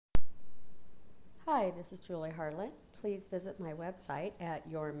Hi, this is Julie Harland. Please visit my website at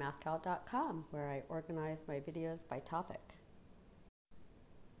yourmathcal.com where I organize my videos by topic.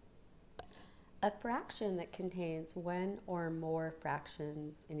 A fraction that contains one or more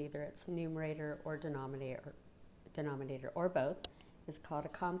fractions in either its numerator or denominator or both is called a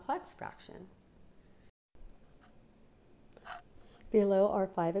complex fraction. Below are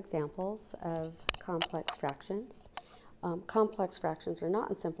 5 examples of complex fractions. Complex fractions are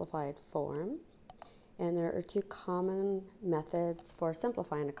not in simplified form, and there are 2 common methods for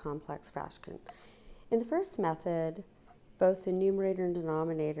simplifying a complex fraction. In the first method, both the numerator and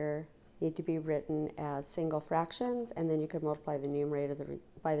denominator need to be written as single fractions, and then you can multiply the numerator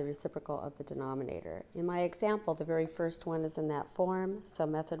by the reciprocal of the denominator. In my example, the very first one is in that form, so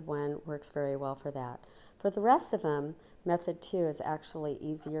method 1 works very well for that. For the rest of them, method 2 is actually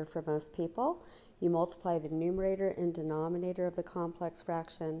easier for most people. You multiply the numerator and denominator of the complex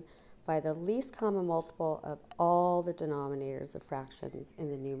fraction by the least common multiple of all the denominators of fractions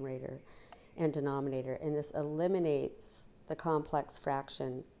in the numerator and denominator, and this eliminates the complex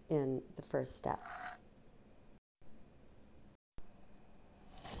fraction in the first step.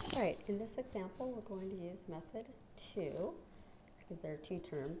 All right, in this example, we're going to use method 2 because there are 2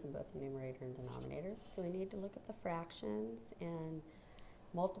 terms in both the numerator and denominator. So we need to look at the fractions and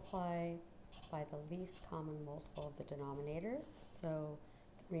multiply by the least common multiple of the denominators. So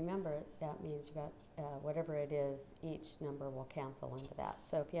remember, that means you've got whatever it is, each number will cancel into that.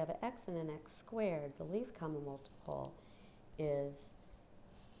 So if you have an x and an x squared, the least common multiple is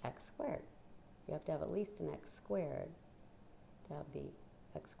x squared. You have to have at least an x squared to have the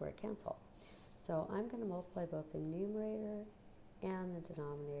x squared cancel. So I'm going to multiply both the numerator and the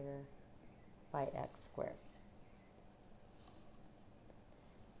denominator by x squared.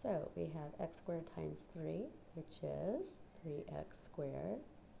 So we have x squared times 3, which is 3x squared.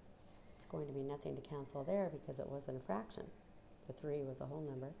 It's going to be nothing to cancel there because it wasn't a fraction. The 3 was a whole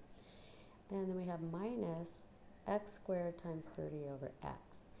number. And then we have minus x squared times 30 over x.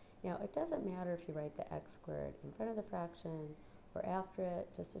 Now, it doesn't matter if you write the x squared in front of the fraction or after it.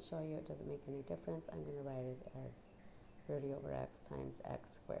 Just to show you it doesn't make any difference, I'm going to write it as 30 over x times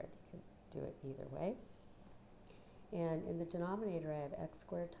x squared. You can do it either way. And in the denominator, I have x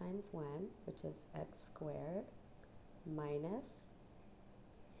squared times 1, which is x squared, minus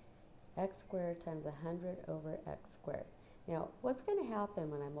x squared times 100 over x squared. Now, what's going to happen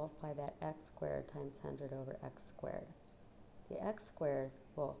when I multiply that x squared times 100 over x squared? The x squares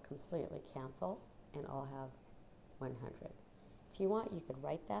will completely cancel, and I'll have 100. If you want, you could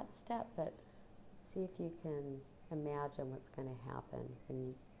write that step, but see if you can imagine what's going to happen when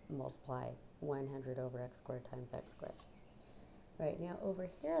you multiply 100 over x squared times x squared. Right, now over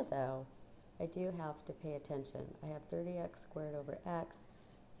here, though, I do have to pay attention. I have 30x squared over x,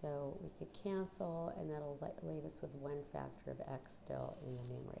 so we could cancel, and that'll leave us with 1 factor of x still in the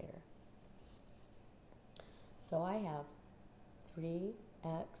numerator. So I have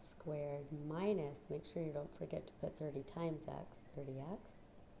 3x squared minus, make sure you don't forget to put 30 times x, 30x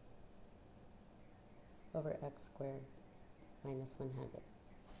over x squared minus 100.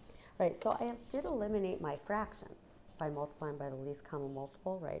 Right, so I did eliminate my fractions by multiplying by the least common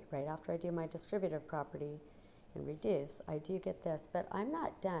multiple, right after I do my distributive property and reduce, I do get this, but I'm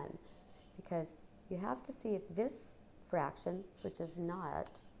not done because you have to see if this fraction, which is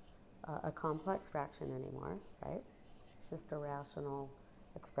not a complex fraction anymore, right? It's just a rational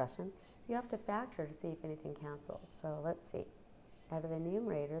expression. You have to factor to see if anything cancels. So let's see. Out of the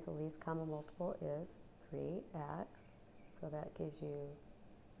numerator, the least common multiple is 3x, so that gives you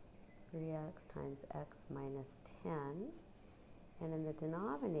 3x times x minus 10. And in the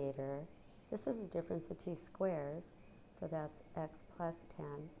denominator, this is a difference of 2 squares, so that's x plus 10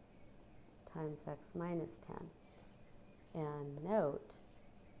 times x minus 10. And note,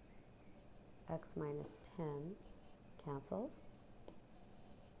 x minus 10 cancels,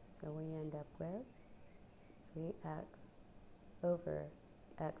 so we end up with 3x over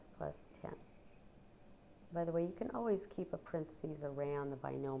x plus 10. By the way, you can always keep a parentheses around the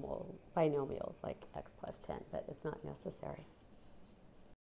binomials like x plus 10, but it's not necessary.